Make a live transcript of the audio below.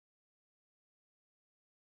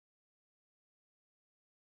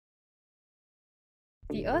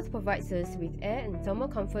The Earth provides us with air and thermal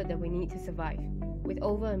comfort that we need to survive. With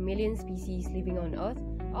over 1 million species living on Earth,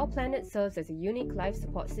 our planet serves as a unique life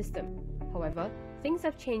support system. However, things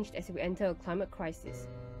have changed as we enter a climate crisis.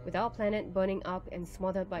 With our planet burning up and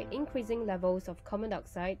smothered by increasing levels of carbon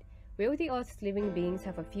dioxide, will the Earth's living beings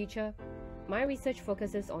have a future? My research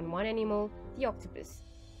focuses on one animal, the octopus.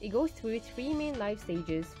 It goes through 3 main life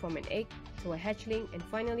stages, from an egg to a hatchling and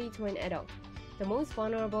finally to an adult, the most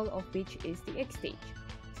vulnerable of which is the egg stage.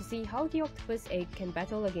 To see how the octopus egg can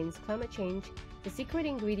battle against climate change, the secret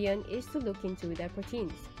ingredient is to look into their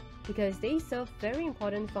proteins, because they serve very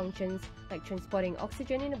important functions like transporting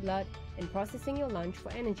oxygen in the blood and processing your lunch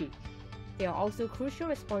for energy. They are also crucial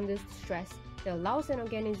responders to stress that allows an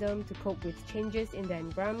organism to cope with changes in the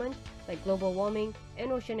environment like global warming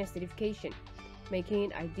and ocean acidification, making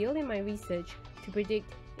it ideal in my research to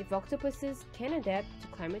predict if octopuses can adapt to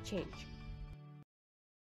climate change.